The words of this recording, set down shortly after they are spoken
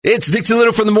It's Dick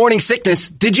DeLittle from the Morning Sickness.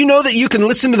 Did you know that you can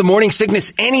listen to the Morning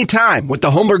Sickness anytime with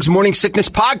the Holmberg's Morning Sickness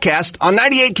podcast on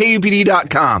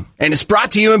 98KUPD.com? And it's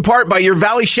brought to you in part by your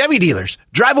Valley Chevy dealers.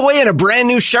 Drive away in a brand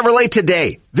new Chevrolet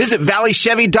today. Visit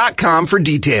valleychevy.com for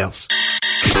details.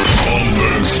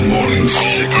 Holmberg's Morning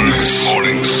Sickness.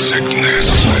 Morning Sickness.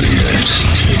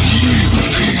 98KUPD.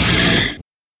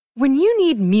 When you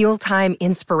need mealtime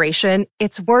inspiration,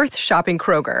 it's worth shopping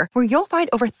Kroger, where you'll find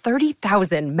over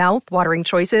 30,000 mouth-watering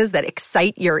choices that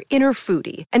excite your inner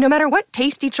foodie. And no matter what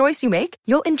tasty choice you make,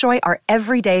 you'll enjoy our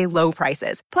everyday low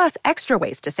prices, plus extra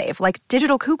ways to save, like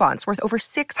digital coupons worth over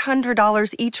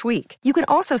 $600 each week. You can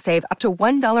also save up to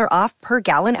 $1 off per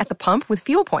gallon at the pump with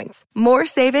fuel points. More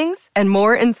savings and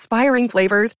more inspiring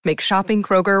flavors make shopping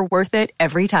Kroger worth it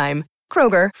every time.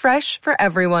 Kroger, fresh for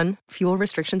everyone. Fuel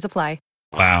restrictions apply.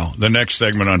 Wow. The next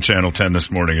segment on Channel 10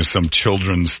 this morning is some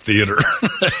children's theater.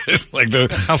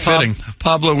 How fitting.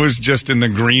 Pablo was just in the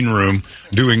green room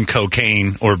doing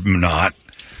cocaine, or not,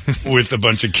 with a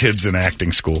bunch of kids in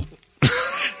acting school.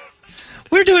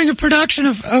 We're doing a production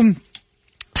of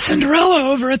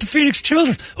Cinderella over at the Phoenix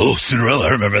Children. Oh, Cinderella,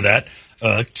 I remember that.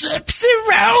 Gypsy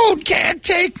Road can't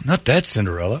take... Not that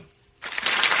Cinderella.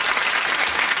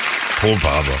 Poor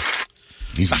Pablo.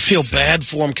 I feel bad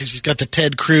for him because he's got the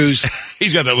Ted Cruz.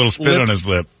 He's got that little spit on his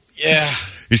lip. Yeah.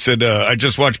 He said, I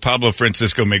just watched Pablo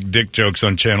Francisco make dick jokes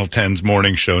on Channel 10's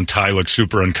morning show, and Ty looks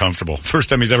super uncomfortable. First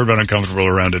time he's ever been uncomfortable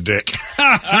around a dick. All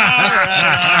right.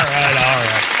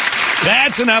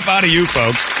 That's enough out of you,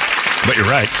 folks. But you're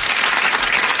right.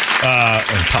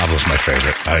 And Pablo's my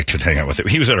favorite. I could hang out with him.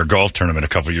 He was at our golf tournament a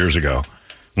couple years ago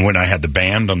when I had the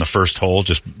band on the first hole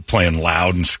just playing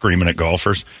loud and screaming at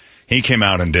golfers. He came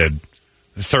out and did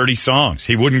 30 songs.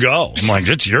 He wouldn't go. I'm like,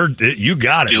 you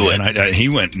got it. Do it. He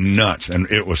went nuts, and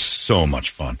it was so much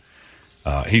fun.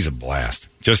 He's a blast.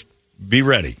 Just be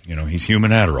ready. You know, he's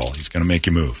human Adderall. He's going to make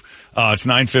you move. It's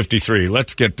 9:53.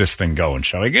 Let's get this thing going,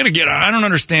 shall we? I don't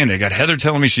understand it. I got Heather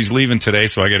telling me she's leaving today,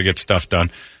 so I got to get stuff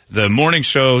done. The morning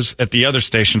shows at the other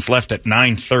stations left at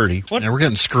 9:30. What? Yeah, we're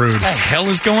getting screwed. What the hell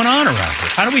is going on around here?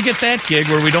 How do we get that gig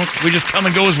where we just come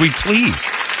and go as we please?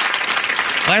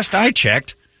 Last I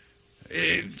checked,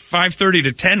 5:30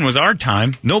 to 10 was our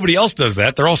time. Nobody else does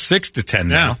that. They're all 6 to 10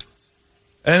 now.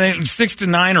 And then 6 to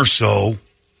 9 or so.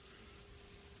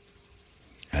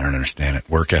 I don't understand it.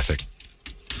 Work ethic.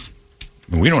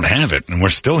 I mean, we don't have it, and we're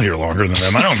still here longer than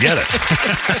them. I don't get it.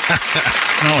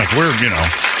 Not like we're,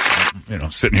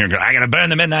 sitting here going, I got to burn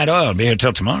the midnight oil and be here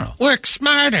till tomorrow. Work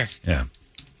smarter. Yeah.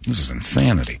 This is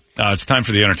insanity. It's time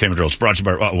for the entertainment drill. It's brought to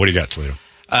you by, what do you got, Toledo?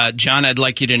 John, I'd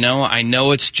like you to know, I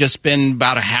know it's just been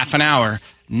about a half an hour.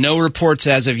 No reports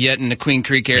as of yet in the Queen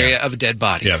Creek area of dead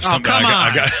bodies. Yeah, come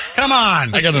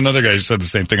on. I got another guy who said the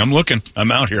same thing. I'm looking.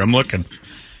 I'm out here. I'm looking.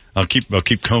 I'll keep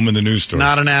combing the news story.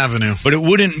 Not an avenue. But it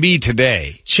wouldn't be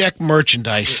today. Check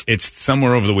merchandise. It's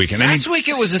somewhere over the weekend. Last week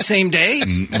it was the same day?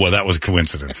 Well, that was a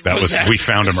coincidence. We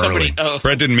found him early. Oh.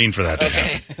 Brett didn't mean for that to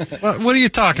happen. What are you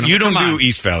talking about? You don't do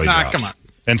East Valley jobs. Come on.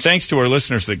 And thanks to our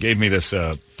listeners that gave me this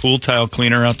pool tile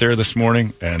cleaner out there this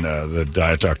morning and the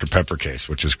Diet Dr. Pepper case,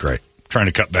 which is great. Trying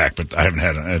to cut back, but I haven't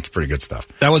had it. It's pretty good stuff.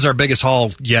 That was our biggest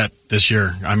haul yet this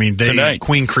year. I mean,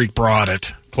 Queen Creek brought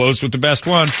it. Closed with the best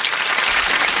one.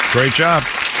 Great job.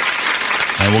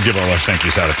 And we'll give all our thank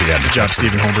yous out at the end. Good job,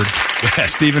 Stephen Holberg. Yeah,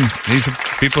 Stephen.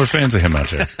 People are fans of him out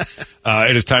there.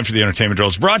 It is time for the entertainment drill.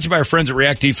 It's brought to you by our friends at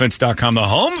ReactDefense.com, the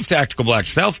home of Tactical Black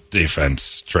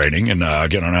self-defense training. And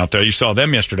getting on out there. You saw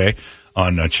them yesterday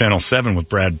on Channel 7 with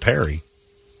Brad Perry.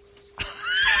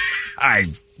 I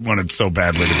wanted so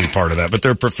badly to be part of that, but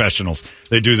they're professionals.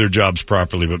 They do their jobs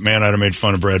properly. But, man, I'd have made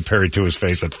fun of Brad Perry to his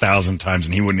face 1,000 times,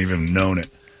 and he wouldn't even have known it.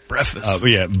 Breakfast.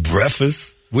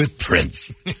 Breakfast with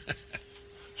Prince.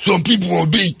 Some people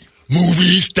want to be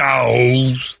movie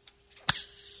stars.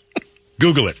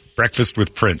 Google it. Breakfast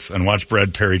with Prince, and watch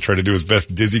Brad Perry try to do his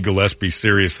best Dizzy Gillespie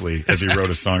seriously as he wrote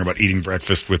a song about eating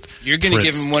breakfast with You're going to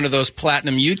give him one of those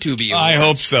platinum YouTube awards. I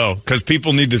hope so, because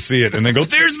people need to see it. And they go,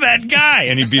 there's that guy.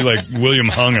 And he'd be like William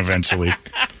Hung eventually.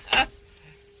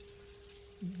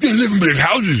 They live in big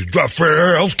houses, drive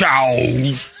fast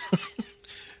cows.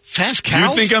 Fast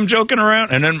cows? You think I'm joking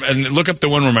around? And look up the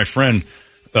one where my friend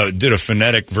did a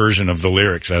phonetic version of the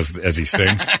lyrics as he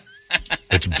sings.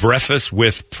 It's Breakfast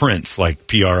with Prince, like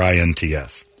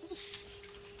Prints.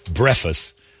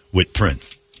 Breakfast with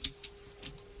Prince.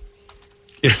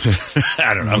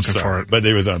 I don't know. I'm sorry. But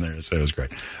they was on there, so it was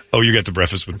great. Oh, you got the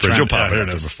Breakfast with Prince. You'll pop it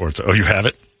before. Oh, you have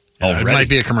it? It might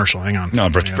be a commercial. Hang on. No,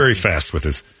 Brett's very fast with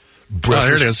his breakfast. Oh,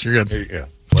 here it is. You're good. Yeah,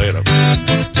 play it up.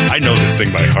 I know this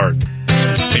thing by heart.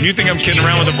 And you think I'm kidding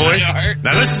around with the voice?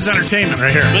 Now this is entertainment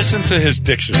right here. Listen to his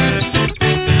diction.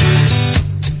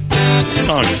 This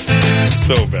song is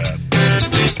so bad.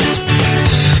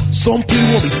 Some people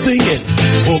want to be singing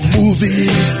or movie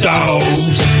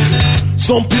stars.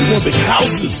 Some people want big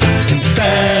houses and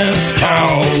fast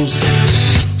cars.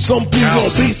 Some people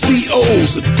want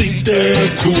CCOs that think they're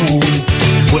cool.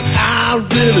 What I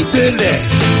really, really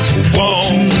want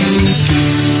to do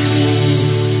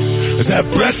is have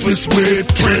breakfast with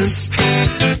Prince.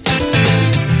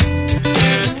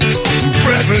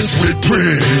 Breakfast with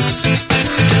Prince.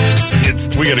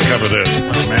 We got to cover this.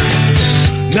 Oh, man.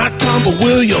 Not Tom, but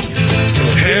William,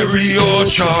 Harry or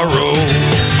Charo.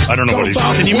 I don't know what he's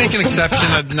saying. Can you make an exception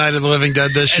at Night of the Living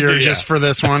Dead this year just for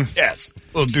this one? Yes.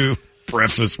 We'll do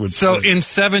breakfast with So in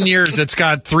 7 years, it's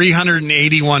got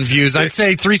 381 views. I'd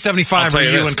say 375 for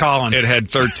you and Colin. It had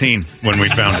 13 when we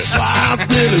found it. I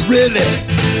really, really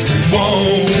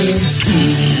want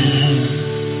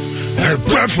to have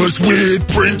breakfast with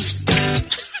Prince.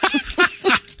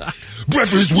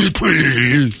 Breakfast with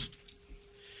Prince.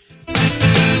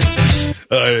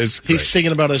 He's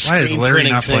singing about a Why is screen Larry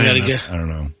printing not thing. playing this? I don't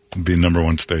know. It'd be number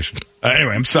one station.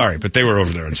 Anyway, I'm sorry, but they were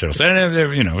over there on sales. And,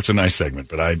 it's a nice segment,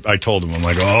 but I told them, I'm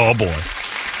like, oh, boy,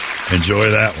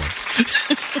 enjoy that one.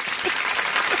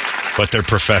 But they're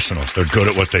professionals. They're good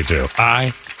at what they do.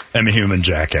 I am a human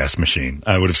jackass machine.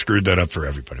 I would have screwed that up for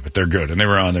everybody, but they're good. And they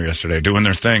were on there yesterday doing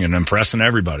their thing and impressing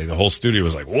everybody. The whole studio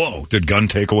was like, whoa, did gun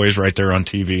takeaways right there on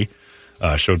TV.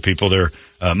 Showed people their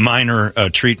minor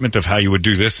treatment of how you would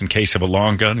do this in case of a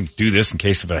long gun, do this in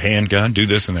case of a handgun, do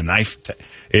this in a knife.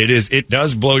 It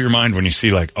does blow your mind when you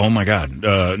see like, oh my God,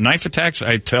 knife attacks.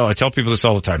 I tell people this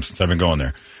all the time since I've been going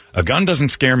there. A gun doesn't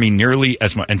scare me nearly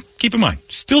as much, and keep in mind,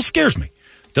 still scares me.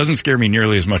 Doesn't scare me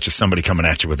nearly as much as somebody coming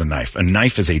at you with a knife. A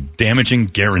knife is a damaging,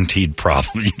 guaranteed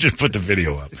problem. You just put the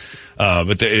video up.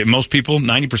 But most people,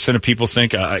 90% of people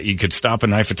think you could stop a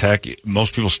knife attack.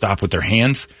 Most people stop with their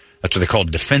hands. That's what they call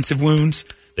defensive wounds.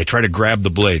 They try to grab the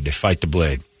blade. They fight the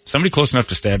blade. Somebody close enough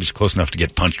to stab you, close enough to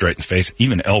get punched right in the face,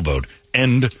 even elbowed.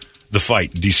 End the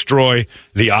fight. Destroy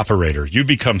the operator. You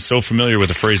become so familiar with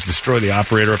the phrase destroy the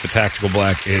operator up at Tactical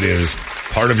Black, it is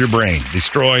part of your brain.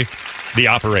 Destroy the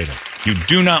operator. You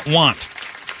do not want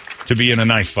to be in a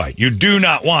knife fight. You do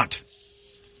not want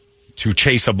to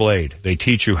chase a blade. They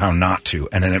teach you how not to,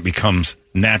 and then it becomes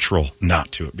natural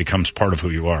not to. It becomes part of who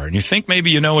you are. And you think maybe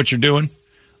you know what you're doing?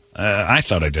 I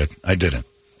thought I did. I didn't.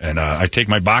 And I take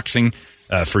my boxing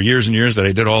for years and years that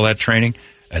I did all that training,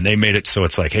 and they made it so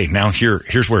it's like, hey, now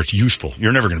here's where it's useful.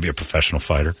 You're never going to be a professional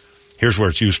fighter. Here's where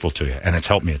it's useful to you, and it's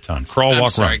helped me a ton. Crawl,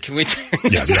 walk, run. Can we?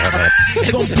 Yeah, that.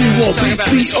 Some people want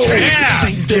BCOs that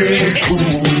think they're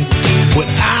cool. What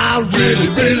I really,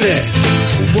 really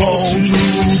want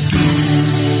to do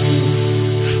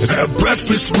is have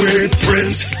breakfast with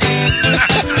Prince.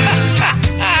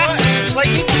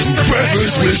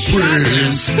 Breakfast with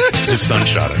Prince. His son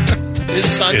shot it. His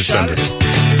son did.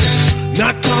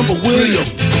 Not Tom, but William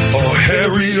or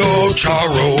Harry or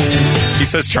Charo. He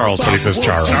says Charles, but he says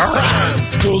Charo.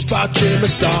 Goes by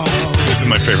James Dog. This is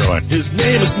my favorite line. His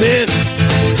name is meant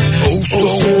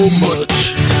so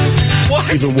much.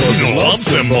 What? Even was a love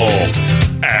symbol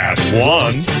at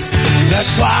once.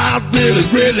 That's why I really,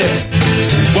 really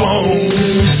want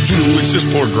to. It's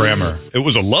just poor grammar. It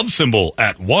was a love symbol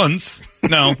at once.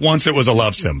 No, once it was a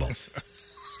love symbol.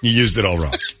 You used it all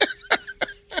wrong.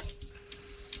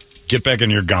 Get back in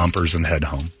your gompers and head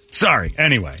home. Sorry.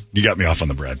 Anyway, you got me off on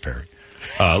the Brad Perry.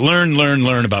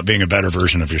 Learn about being a better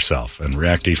version of yourself. And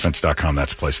reactdefense.com,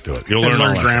 that's the place to do it. You'll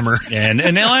learn grammar. And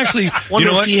they'll actually...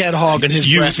 Wonder if he had hog in his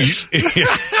breakfast.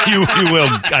 You will.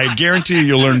 I guarantee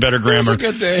you'll learn better grammar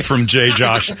from Jay,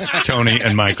 Josh, Tony,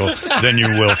 and Michael than you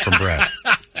will from Brad.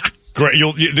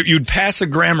 You'd pass a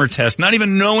grammar test, not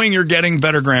even knowing you're getting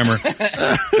better grammar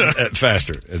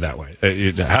faster that way.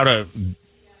 How to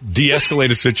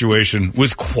de-escalate a situation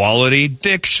with quality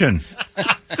diction.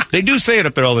 They do say it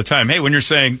up there all the time. Hey, when you're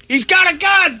saying, he's got a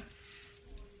gun!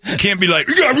 You can't be like,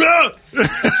 oh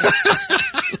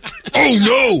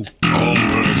no!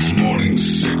 Holmberg's Morning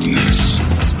Sickness.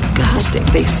 Disgusting.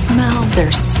 They smell,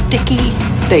 they're sticky,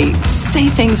 they say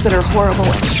things that are horrible.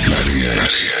 98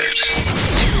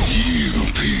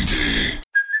 UPD.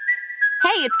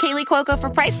 Hey, it's Kaylee Cuoco for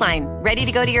Priceline. Ready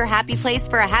to go to your happy place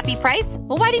for a happy price?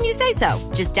 Well, why didn't you say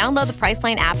so? Just download the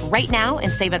Priceline app right now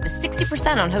and save up to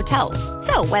 60% on hotels.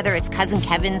 So whether it's Cousin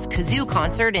Kevin's Kazoo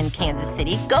Concert in Kansas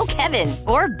City, go Kevin,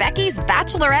 or Becky's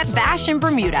Bachelorette Bash in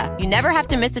Bermuda, you never have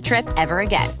to miss a trip ever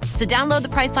again. So download the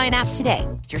Priceline app today.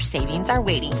 Your savings are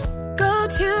waiting. Go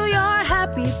to your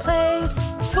happy place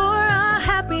for a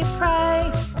happy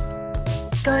price.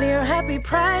 Go to your happy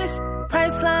price,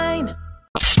 Priceline.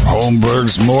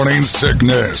 Holmberg's Morning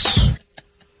Sickness.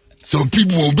 Some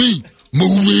people will be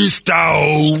movie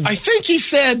stars. I think he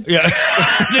said... Yeah.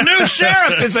 The new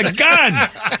sheriff is a gun.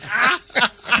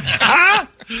 Huh?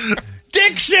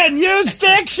 Diction. Use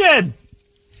diction.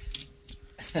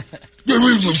 There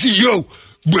is a CEO.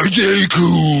 Very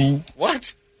cool.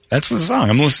 What? That's the song.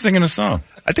 I'm singing a song.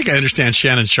 I think I understand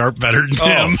Shannon Sharp better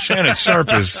than him. Shannon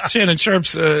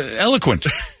Sharp's eloquent.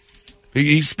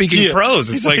 He's speaking prose.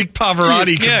 It's He's like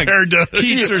Pavarotti compared to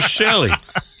Keats or Shelley.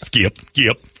 Skip.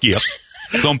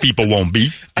 Some people won't be.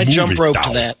 I jump rope to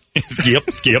that. Skip.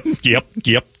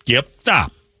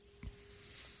 Stop.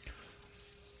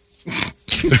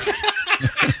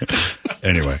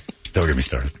 Anyway, don't get me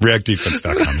started.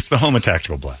 ReactDefense.com. It's the home of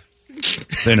Tactical Black.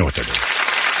 They know what they're doing.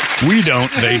 We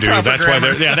don't. They do. That's why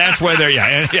they're. Yeah, that's why they're.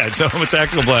 Yeah. It's the home of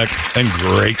Tactical Black and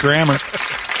great grammar.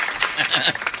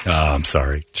 I'm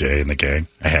sorry, Jay and the gang.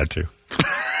 I had to.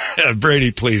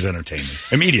 Brady, please entertain me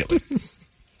immediately.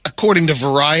 According to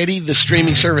Variety, the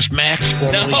streaming service Max,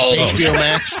 formerly HBO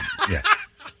Max,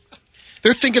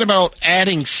 they're thinking about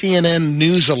adding CNN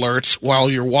news alerts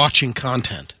while you're watching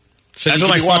content. So that's you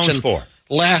what can my be phone's watching for.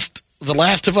 The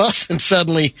Last of Us, and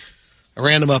suddenly a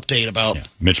random update about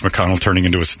Mitch McConnell turning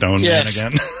into a stone man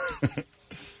again.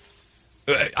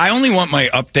 I only want my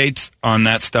updates on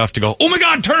that stuff to go, oh my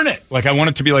God, turn it! Like I want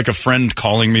it to be like a friend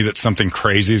calling me that something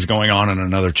crazy is going on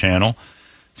another channel.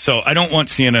 So I don't want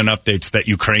CNN updates that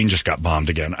Ukraine just got bombed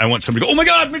again. I want somebody to go, oh my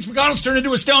God, Mitch McConnell's turned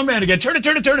into a stone man again. Turn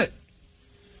it.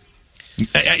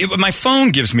 My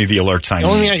phone gives me the alerts I need. The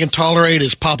only thing I can tolerate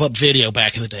is pop-up video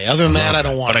back in the day. Other than that, I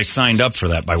don't want it. But I signed up for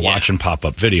that by watching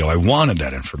pop-up video. I wanted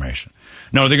that information.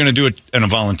 No, they're going to do it on a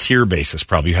volunteer basis,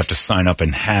 probably. You have to sign up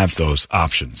and have those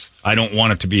options. I don't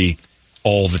want it to be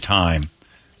all the time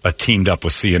teamed up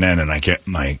with CNN and I get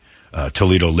my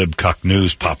Toledo Libcuck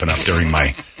news popping up during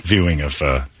my viewing of,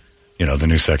 the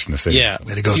new Sex and the City. Yeah,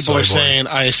 people are saying,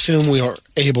 I assume we are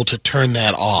able to turn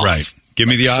that off. Right. Give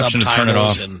me the option to turn it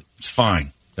off. It's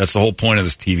fine. That's the whole point of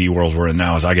this TV world we're in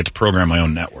now is I get to program my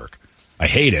own network. I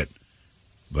hate it,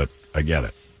 but I get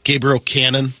it. Gabriel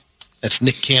Cannon, that's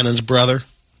Nick Cannon's brother.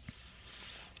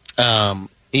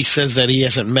 He says that he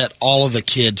hasn't met all of the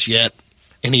kids yet,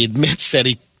 and he admits that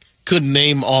he couldn't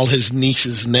name all his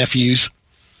nieces and nephews,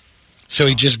 so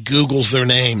he just Googles their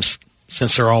names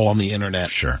since they're all on the internet.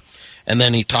 Sure. And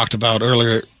then he talked about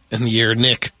earlier in the year,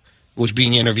 Nick was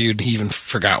being interviewed, and he even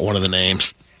forgot one of the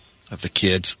names of the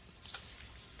kids.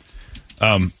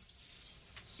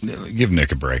 Give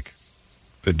Nick a break.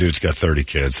 The dude's got 30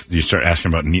 kids. You start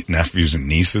asking about nephews and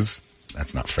nieces?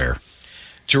 That's not fair.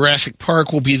 Jurassic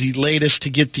Park will be the latest to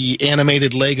get the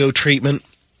animated Lego treatment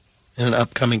in an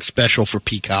upcoming special for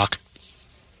Peacock.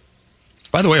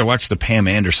 By the way, I watched the Pam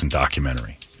Anderson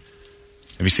documentary.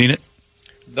 Have you seen it?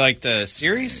 Like the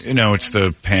series? It's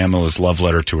the Pamela's love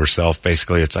letter to herself,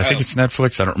 basically. I think it's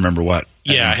Netflix. I don't remember what.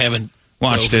 Yeah, I haven't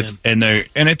watched it. And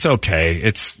it's okay.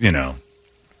 It's,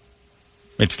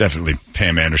 it's definitely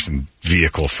Pam Anderson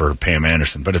vehicle for Pam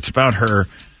Anderson. But it's about her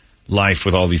life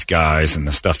with all these guys and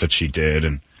the stuff that she did.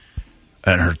 And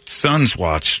her sons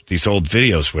watch these old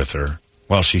videos with her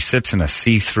while she sits in a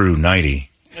see-through nightie.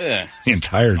 Yeah. The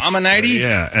entire I'm a nightie?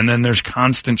 Yeah. And then there's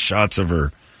constant shots of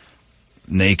her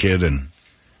naked and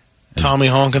Tommy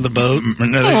honking the boat.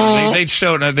 No,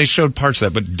 they showed parts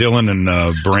of that, but Dylan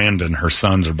and Brandon, her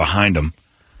sons, are behind them.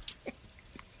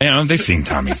 They've seen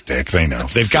Tommy's dick. They know.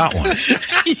 They've got one.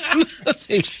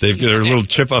 They're a little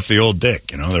chip off the old dick.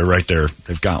 They're right there.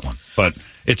 They've got one. But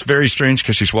it's very strange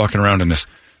because she's walking around in this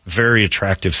very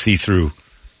attractive see-through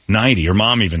nightie. Her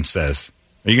mom even says,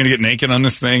 are you going to get naked on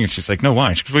this thing? And she's like, no,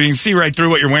 why? She goes, well, you can see right through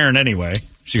what you're wearing anyway.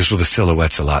 She goes, well, the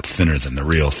silhouette's a lot thinner than the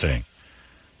real thing.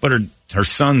 But her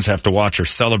sons have to watch her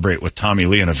celebrate with Tommy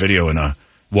Lee in a video in a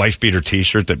wife-beater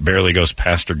T-shirt that barely goes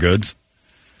past her goods.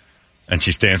 And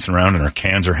she's dancing around and her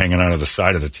cans are hanging out of the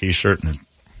side of the T-shirt. And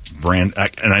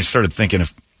I started thinking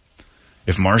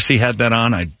if Marcy had that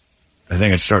on, I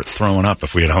think I'd start throwing up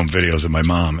if we had home videos of my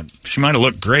mom. And she might have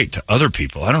looked great to other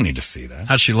people. I don't need to see that.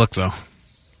 How'd she look, though?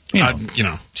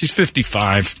 She's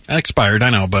 55. Expired,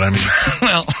 I know, but I mean...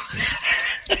 Well...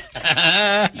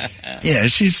 yeah,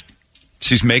 she's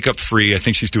makeup free. I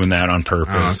think she's doing that on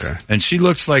purpose. Oh, okay. And she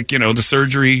looks like, the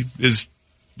surgery is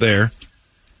there.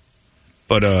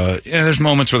 But, there's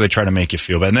moments where they try to make you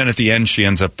feel bad. And then at the end, she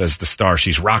ends up as the star.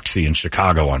 She's Roxy in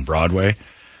Chicago on Broadway.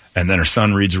 And then her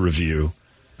son reads a review.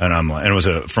 And it was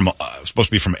supposed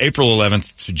to be from April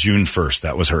 11th to June 1st.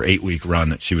 That was her 8-week run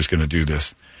that she was going to do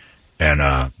this. And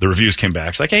the reviews came back.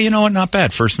 It's like, hey, you know what? Not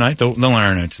bad. First night, they'll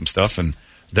iron out some stuff. And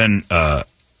then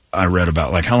I read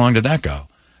about, how long did that go?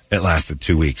 It lasted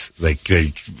 2 weeks.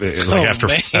 After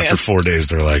 4 days,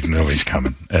 they're like, nobody's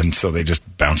coming. And so they just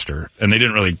bounced her. And they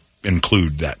didn't really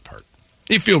include that part.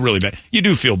 You feel really bad. You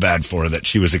do feel bad for her that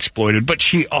she was exploited, but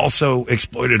she also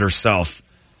exploited herself.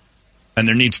 And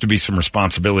there needs to be some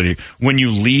responsibility. When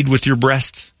you lead with your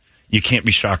breasts, you can't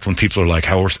be shocked when people are like,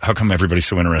 how come everybody's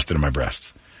so interested in my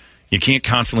breasts? You can't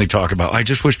constantly talk about, I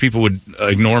just wish people would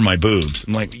ignore my boobs.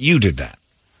 I'm like, you did that.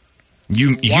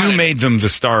 You made them the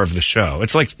star of the show.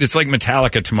 It's like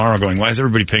Metallica tomorrow going, why is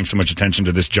everybody paying so much attention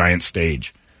to this giant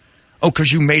stage? Oh,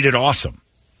 because you made it awesome.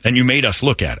 And you made us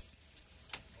look at it.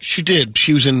 She did.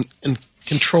 She was in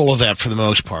control of that for the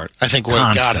most part. I think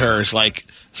what got her is like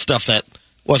stuff that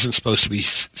wasn't supposed to be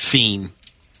seen.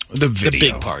 The video.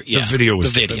 The big part, yeah. The video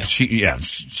was... The video.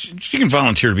 She can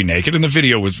volunteer to be naked, and the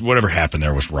video was... Whatever happened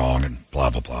there was wrong, and blah,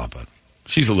 blah, blah. But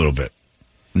she's a little bit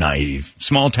naive.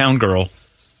 Small-town girl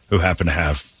who happened to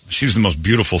have... She was the most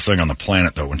beautiful thing on the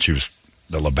planet, though, when she was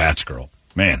the Labatt's girl.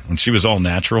 Man, when she was all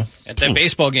natural... At that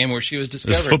baseball game where she was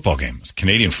discovered. It was a football game. It was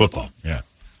Canadian football. Yeah.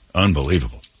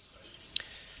 Unbelievable.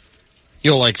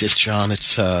 You'll like this, John.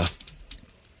 It's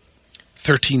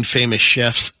 13 famous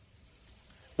chefs,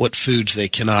 what foods they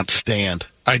cannot stand.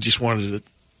 I just wanted to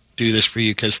do this for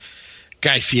you because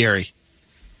Guy Fieri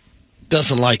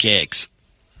doesn't like eggs.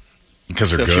 Because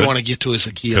they're good? If you want to get to his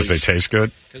Achilles. Because they taste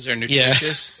good? Because they're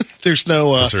nutritious? Yeah. There's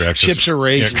no chips or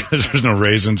raisins. Because there's no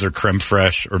raisins or creme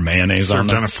fraiche or mayonnaise on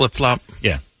them. On a flip-flop?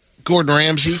 Yeah. Gordon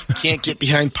Ramsay can't get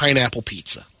behind pineapple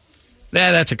pizza.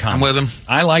 Yeah, that's a common. I'm with him.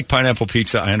 I like pineapple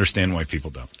pizza. I understand why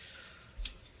people don't.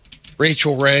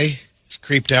 Rachel Ray is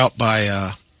creeped out by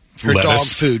her Lettuce. dog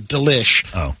food,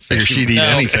 Delish. Oh. Figure she'd eat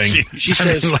anything. She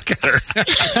says, look at her.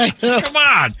 I know. Come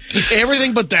on.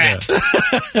 Everything but that.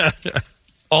 Yeah.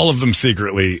 All of them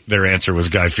secretly, their answer was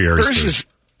Guy Fieri's Hers food. is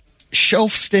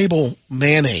shelf-stable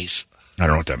mayonnaise. I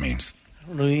don't know what that means. I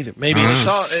don't know either. Maybe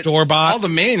it's store-bought. All the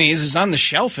mayonnaise is on the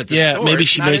shelf at the store. Maybe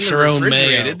she makes her own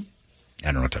mayo. I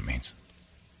don't know what that means.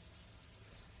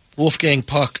 Wolfgang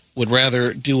Puck would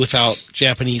rather do without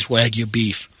Japanese Wagyu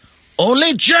beef.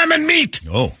 Only German meat!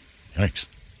 Oh, yikes.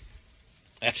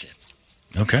 That's it.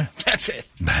 Okay. That's it.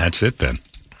 That's it then.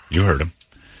 You heard him.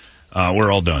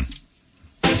 We're all done.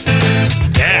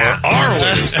 Yeah. Or are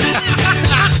we?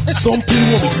 Some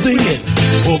people want to sing it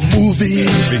or movie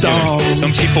stars.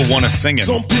 Some people want to sing it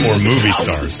or movie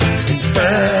stars.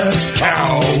 Fast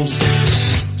cows.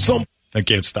 Some I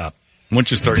can't stop. Once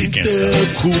you start, you think can't they're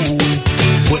stop. cool.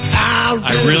 What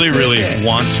I really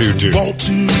want to do.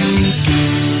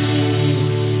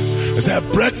 Is have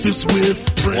breakfast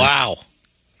with Brent. Wow.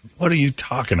 What are you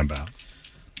talking about?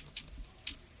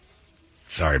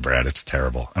 Sorry, Brad, it's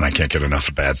terrible. And I can't get enough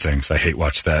of Bad Things. I hate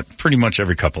watch that pretty much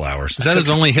every couple hours. Is that his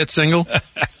only hit single?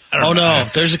 Oh, no.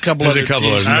 There's a couple of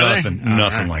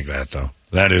nothing like that, though.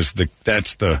 That's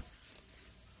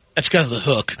got the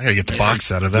hook. I got to get the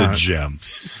box out of that. The gem.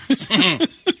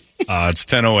 It's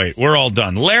 10:08. We're all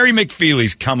done. Larry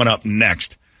McFeely's coming up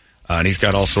next. And he's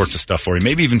got all sorts of stuff for you.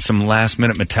 Maybe even some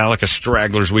last-minute Metallica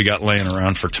stragglers we got laying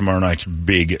around for tomorrow night's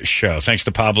big show. Thanks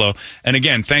to Pablo. And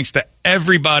again, thanks to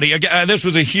everybody. This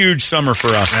was a huge summer for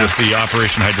us with the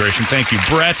Operation Hydration. Thank you,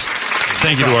 Brett.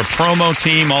 Thank you to our promo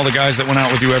team, all the guys that went out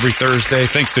with you every Thursday.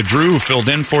 Thanks to Drew, who filled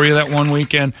in for you that one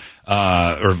weekend,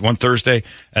 or one Thursday.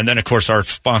 And then, of course, our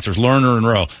sponsors, Lerner and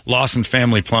Rowe, Lawson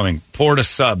Family Plumbing, Porta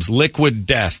Subs, Liquid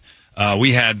Death.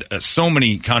 We had so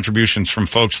many contributions from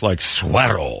folks like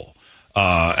Swearol.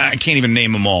 I can't even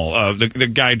name them all. The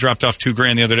guy dropped off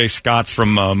 $2,000 the other day, Scott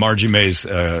from Margie May's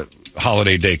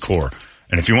Holiday Decor.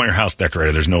 And if you want your house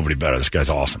decorated, there's nobody better. This guy's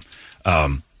awesome.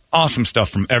 Awesome stuff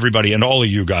from everybody and all of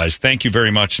you guys. Thank you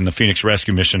very much. In the Phoenix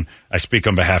Rescue Mission, I speak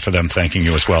on behalf of them, thanking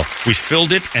you as well. We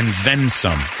filled it and then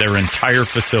some, their entire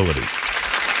facility.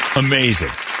 Amazing.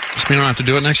 So we don't have to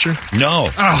do it next year? No.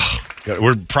 Oh.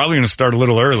 We're probably going to start a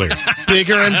little earlier.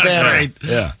 Bigger and better. Right.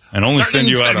 Yeah. And only Starting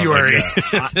send you out February.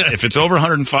 If it's over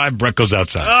 105, Brett goes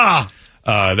outside.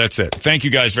 That's it. Thank you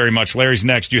guys very much. Larry's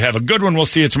next. You have a good one. We'll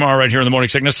see you tomorrow right here in the Morning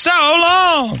Sickness. So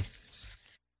long!